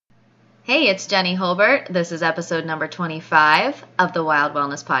Hey, it's Jenny Holbert. This is episode number 25 of the Wild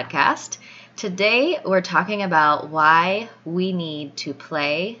Wellness Podcast. Today, we're talking about why we need to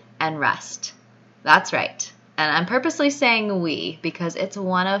play and rest. That's right. And I'm purposely saying we because it's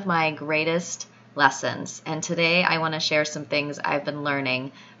one of my greatest lessons. And today, I want to share some things I've been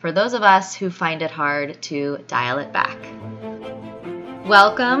learning for those of us who find it hard to dial it back.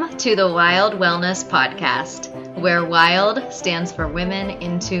 Welcome to the Wild Wellness Podcast, where WILD stands for Women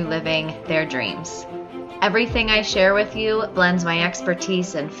into Living Their Dreams. Everything I share with you blends my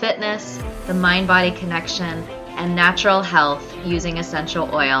expertise in fitness, the mind-body connection, and natural health using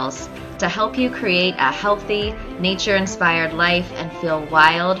essential oils to help you create a healthy, nature-inspired life and feel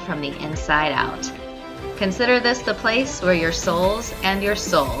wild from the inside out. Consider this the place where your souls and your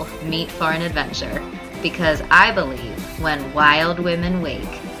soul meet for an adventure, because I believe when wild women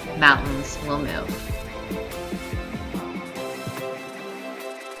wake, mountains will move.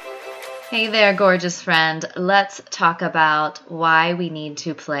 Hey there, gorgeous friend. Let's talk about why we need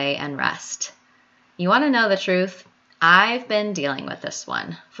to play and rest. You want to know the truth? I've been dealing with this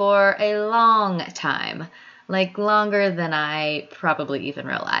one for a long time, like longer than I probably even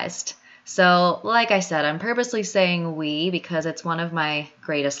realized. So, like I said, I'm purposely saying we because it's one of my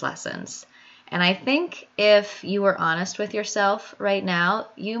greatest lessons. And I think if you were honest with yourself right now,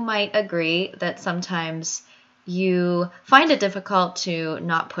 you might agree that sometimes you find it difficult to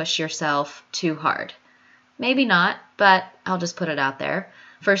not push yourself too hard. Maybe not, but I'll just put it out there.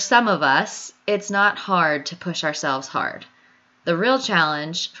 For some of us, it's not hard to push ourselves hard. The real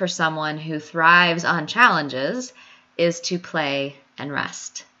challenge for someone who thrives on challenges is to play and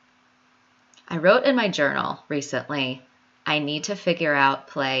rest. I wrote in my journal recently, I need to figure out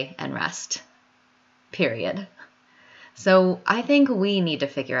play and rest. Period. So I think we need to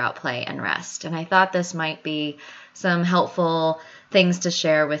figure out play and rest. And I thought this might be some helpful things to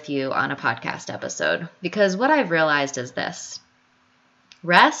share with you on a podcast episode. Because what I've realized is this.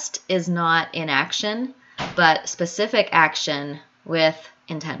 Rest is not inaction, but specific action with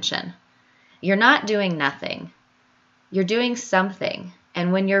intention. You're not doing nothing. You're doing something.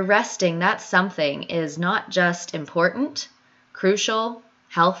 And when you're resting, that something is not just important, crucial,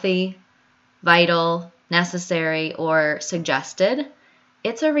 healthy, vital, necessary, or suggested.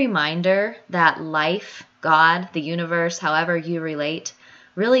 It's a reminder that life, God, the universe, however you relate,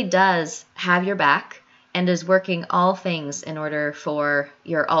 really does have your back and is working all things in order for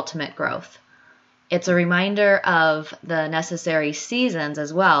your ultimate growth. It's a reminder of the necessary seasons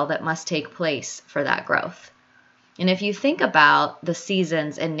as well that must take place for that growth. And if you think about the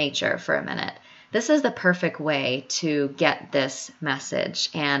seasons in nature for a minute, this is the perfect way to get this message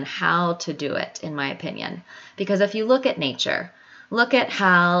and how to do it, in my opinion. Because if you look at nature, look at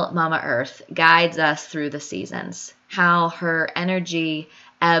how Mama Earth guides us through the seasons, how her energy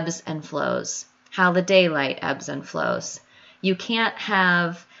ebbs and flows, how the daylight ebbs and flows. You can't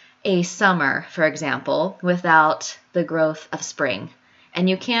have a summer, for example, without the growth of spring. And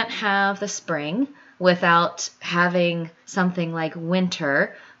you can't have the spring without having something like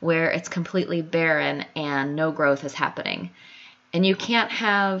winter, where it's completely barren and no growth is happening. And you can't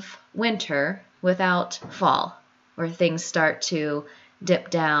have winter without fall, where things start to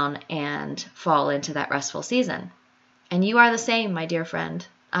dip down and fall into that restful season. And you are the same, my dear friend.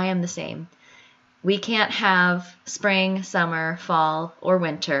 I am the same. We can't have spring, summer, fall, or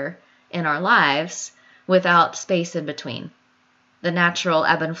winter in our lives without space in between, the natural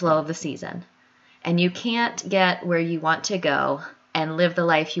ebb and flow of the season. And you can't get where you want to go and live the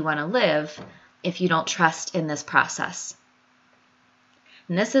life you want to live if you don't trust in this process.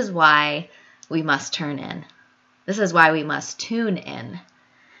 And this is why we must turn in. This is why we must tune in.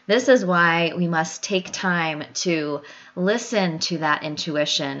 This is why we must take time to listen to that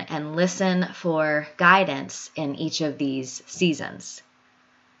intuition and listen for guidance in each of these seasons.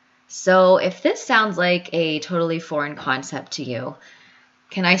 So if this sounds like a totally foreign concept to you,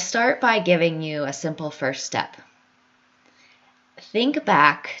 can I start by giving you a simple first step? Think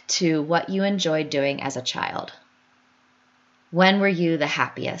back to what you enjoyed doing as a child. When were you the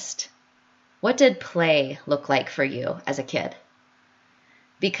happiest? What did play look like for you as a kid?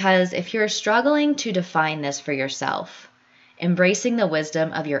 Because if you're struggling to define this for yourself, embracing the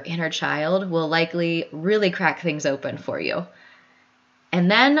wisdom of your inner child will likely really crack things open for you. And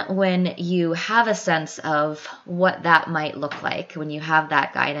then when you have a sense of what that might look like, when you have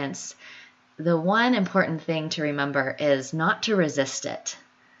that guidance, the one important thing to remember is not to resist it.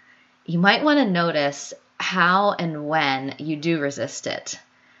 You might want to notice how and when you do resist it,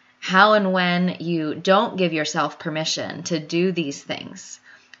 how and when you don't give yourself permission to do these things,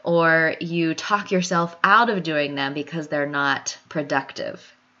 or you talk yourself out of doing them because they're not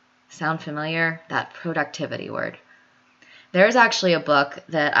productive. Sound familiar? That productivity word. There's actually a book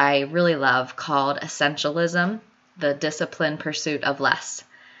that I really love called Essentialism, The Disciplined Pursuit of Less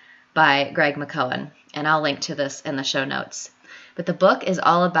by Greg McKeown, and I'll link to this in the show notes. But the book is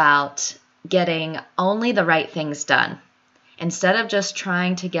all about getting only the right things done. Instead of just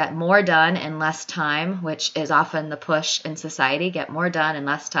trying to get more done in less time, which is often the push in society, get more done in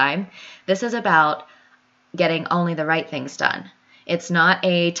less time, this is about getting only the right things done. It's not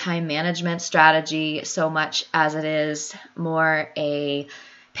a time management strategy so much as it is more a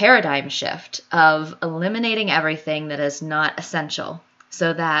paradigm shift of eliminating everything that is not essential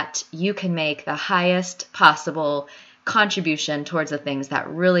so that you can make the highest possible contribution towards the things that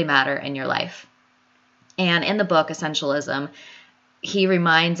really matter in your life. And in the book, Essentialism, he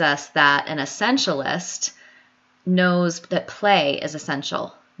reminds us that an essentialist knows that play is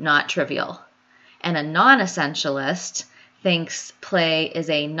essential, not trivial. And a non-essentialist thinks play is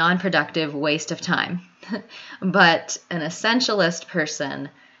a non-productive waste of time. But an essentialist person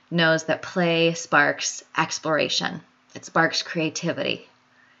knows that play sparks exploration. It sparks creativity.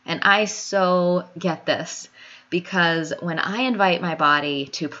 And I so get this because when I invite my body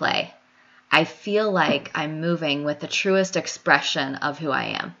to play, I feel like I'm moving with the truest expression of who I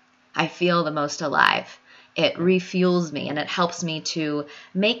am. I feel the most alive. It refuels me and it helps me to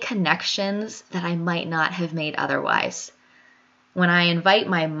make connections that I might not have made otherwise. When I invite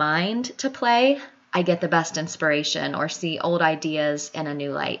my mind to play, I get the best inspiration or see old ideas in a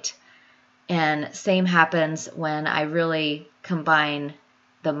new light. And same happens when I really combine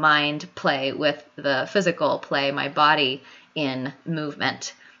the mind play with the physical play, my body in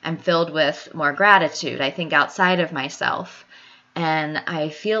movement. I'm filled with more gratitude. I think outside of myself. And I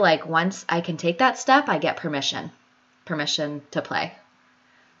feel like once I can take that step, I get permission to play.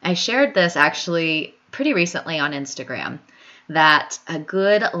 I shared this actually pretty recently on Instagram, that a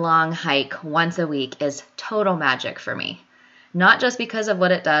good long hike once a week is total magic for me. Not just because of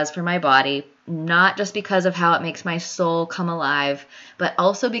what it does for my body, not just because of how it makes my soul come alive, but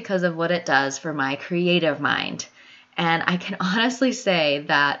also because of what it does for my creative mind. And I can honestly say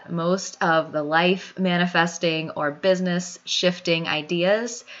that most of the life manifesting or business shifting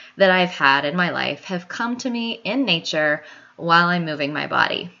ideas that I've had in my life have come to me in nature while I'm moving my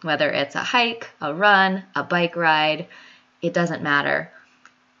body. Whether it's a hike, a run, a bike ride, it doesn't matter.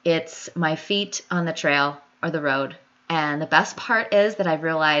 It's my feet on the trail or the road. And the best part is that I've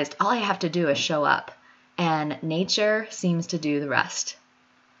realized all I have to do is show up, and nature seems to do the rest.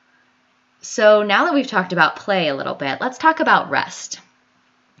 So now that we've talked about play a little bit, let's talk about rest,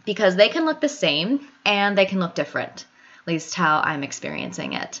 because they can look the same and they can look different, at least how I'm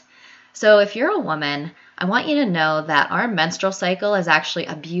experiencing it. So if you're a woman, I want you to know that our menstrual cycle is actually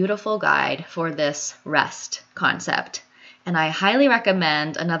a beautiful guide for this rest concept. And I highly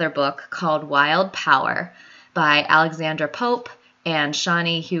recommend another book called Wild Power by Alexandra Pope and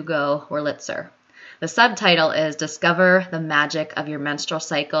Shani Hugo Wurlitzer. The subtitle is Discover the Magic of Your Menstrual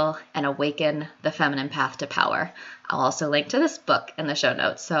Cycle and Awaken the Feminine Path to Power. I'll also link to this book in the show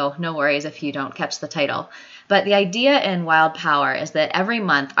notes, so no worries if you don't catch the title. But the idea in Wild Power is that every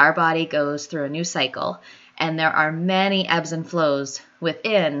month our body goes through a new cycle, and there are many ebbs and flows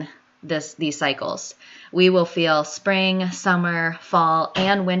within these cycles. We will feel spring, summer, fall,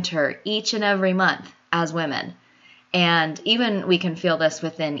 and winter each and every month as women. And even we can feel this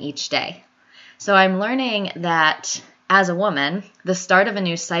within each day. So I'm learning that as a woman, the start of a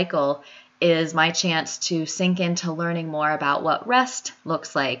new cycle is my chance to sink into learning more about what rest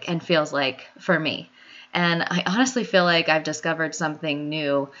looks like and feels like for me. And I honestly feel like I've discovered something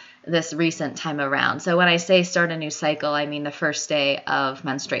new this recent time around. So when I say start a new cycle, I mean the first day of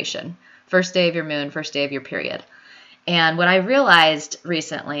menstruation, first day of your moon, first day of your period. And what I realized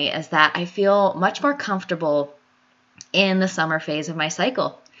recently is that I feel much more comfortable in the summer phase of my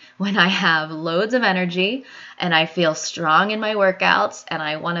cycle, when I have loads of energy and I feel strong in my workouts and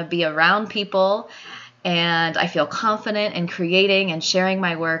I want to be around people and I feel confident in creating and sharing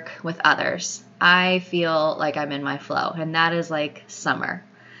my work with others. I feel like I'm in my flow, and that is like summer.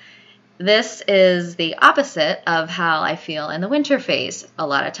 This is the opposite of how I feel in the winter phase a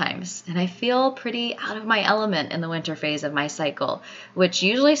lot of times. And I feel pretty out of my element in the winter phase of my cycle, which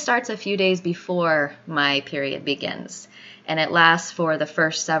usually starts a few days before my period begins. And it lasts for the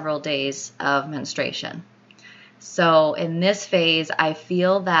first several days of menstruation. So in this phase, I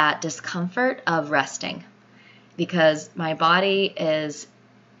feel that discomfort of resting because my body is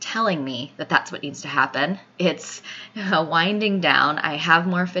telling me that that's what needs to happen. It's winding down. I have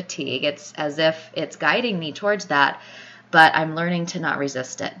more fatigue. It's as if it's guiding me towards that, but I'm learning to not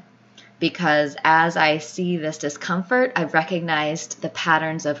resist it. because as I see this discomfort, I've recognized the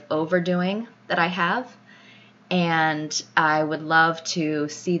patterns of overdoing that I have, and I would love to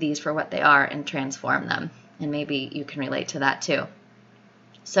see these for what they are and transform them. And maybe you can relate to that too.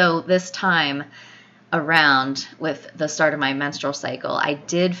 So this time around, with the start of my menstrual cycle, I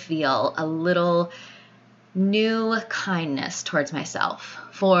did feel a little new kindness towards myself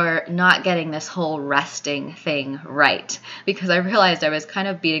for not getting this whole resting thing right, because I realized I was kind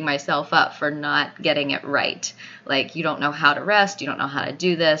of beating myself up for not getting it right. Like, you don't know how to rest, you don't know how to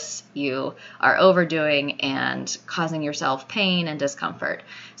do this, you are overdoing and causing yourself pain and discomfort.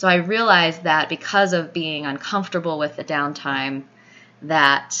 So I realized that because of being uncomfortable with the downtime,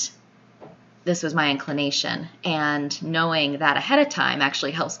 that this was my inclination, and knowing that ahead of time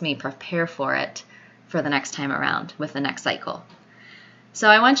actually helps me prepare for it for the next time around with the next cycle. So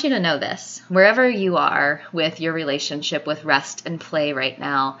I want you to know this. Wherever you are with your relationship with rest and play right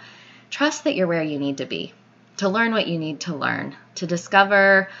now, trust that you're where you need to be, to learn what you need to learn, to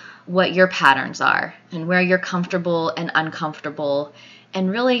discover what your patterns are and where you're comfortable and uncomfortable,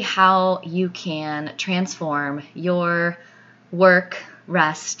 and really how you can transform your work,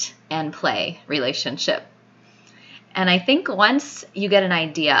 rest, and play relationship. And I think once you get an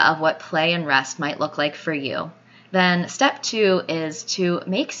idea of what play and rest might look like for you, then step 2 is to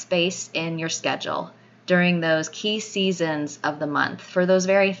make space in your schedule during those key seasons of the month for those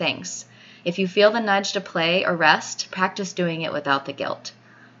very things. If you feel the nudge to play or rest, practice doing it without the guilt.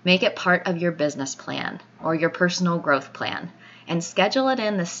 Make it part of your business plan or your personal growth plan, and schedule it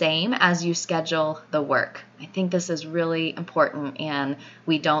in the same as you schedule the work. I think this is really important, and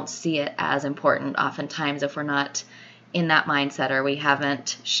we don't see it as important oftentimes if we're not in that mindset or we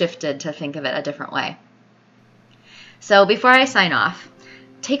haven't shifted to think of it a different way. So before I sign off,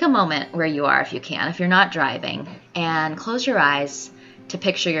 take a moment where you are if you can, if you're not driving, and close your eyes to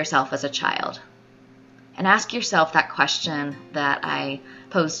picture yourself as a child. And ask yourself that question that I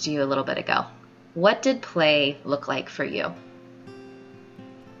posed to you a little bit ago. What did play look like for you?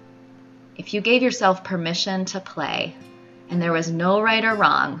 If you gave yourself permission to play and there was no right or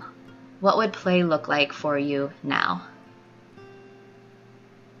wrong, what would play look like for you now?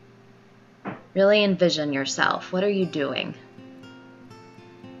 Really envision yourself. What are you doing?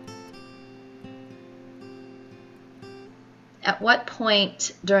 At what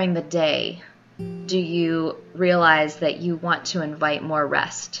point during the day do you realize that you want to invite more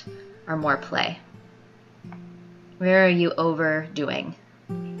rest or more play? Where are you overdoing?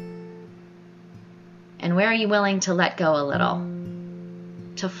 And where are you willing to let go a little,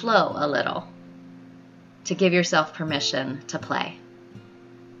 to flow a little, to give yourself permission to play?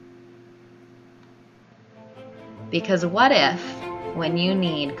 Because what if, when you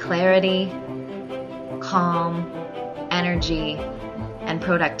need clarity, calm, energy, and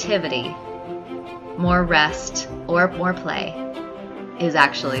productivity, more rest or more play is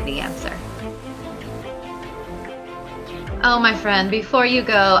actually the answer? Oh, my friend, before you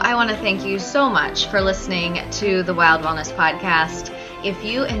go, I want to thank you so much for listening to the Wild Wellness Podcast. If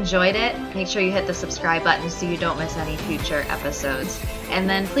you enjoyed it, make sure you hit the subscribe button so you don't miss any future episodes. And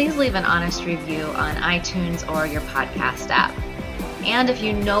then please leave an honest review on iTunes or your podcast app. And if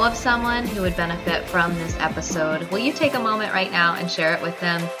you know of someone who would benefit from this episode, will you take a moment right now and share it with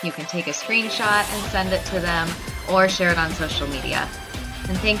them? You can take a screenshot and send it to them, or share it on social media.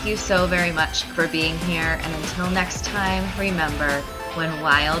 And thank you so very much for being here. And until next time, remember, when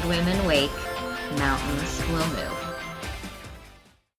wild women wake, mountains will move.